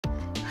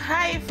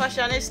Hi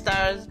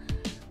fashionistas,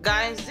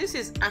 guys, this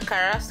is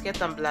Ankara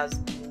skirt and blouse.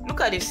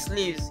 Look at the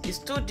sleeves, it's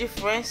two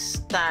different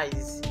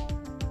styles,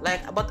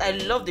 but I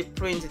love the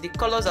print. The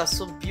colors are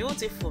so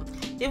beautiful.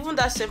 Even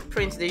that same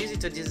print, they use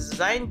it to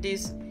design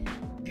this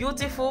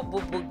beautiful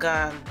bubu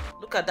gown.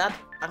 Look at that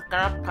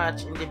Ankara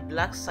patch in the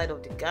black side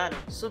of the gown,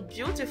 so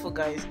beautiful,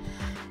 guys.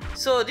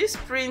 So this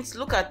print,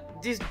 look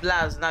at this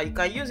blouse. Now you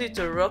can use it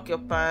to rock your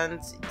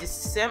pants. The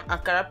same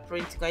Ankara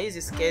print, you can use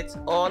a skirt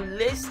or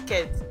lace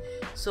skirt,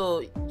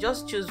 so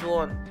just choose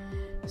one.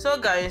 So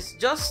guys,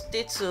 just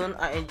stay tuned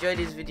and enjoy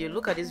this video.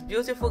 Look at this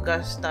beautiful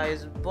gown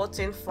styles,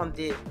 button from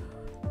the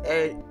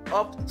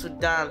up to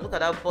down. Look at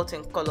that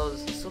button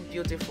colors, so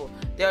beautiful.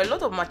 There are a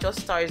lot of mature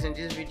styles in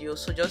this video,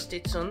 so just stay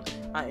tuned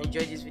and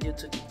enjoy this video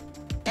to the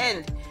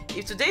end.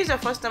 If today is your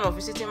first time of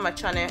visiting my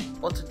channel,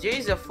 or today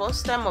is your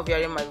first time of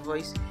hearing my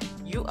voice,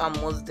 you are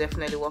most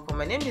definitely welcome.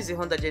 My name is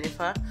Honda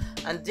Jennifer,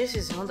 and this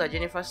is Honda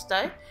Jennifer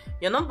Style,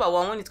 your number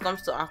one when it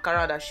comes to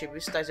Ankara and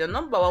Asoebi styles, your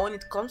number one when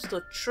it comes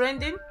to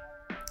trending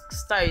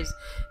styles.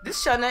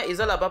 This channel is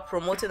all about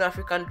promoting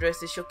African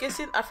dresses,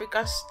 showcasing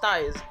African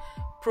styles,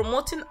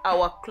 promoting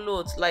our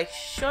clothes, like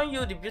showing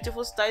you the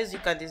beautiful styles you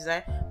can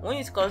design when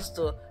it comes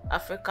to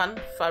African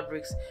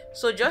fabrics.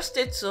 So just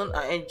stay tuned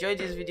and enjoy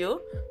this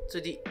video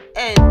to the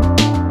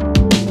end.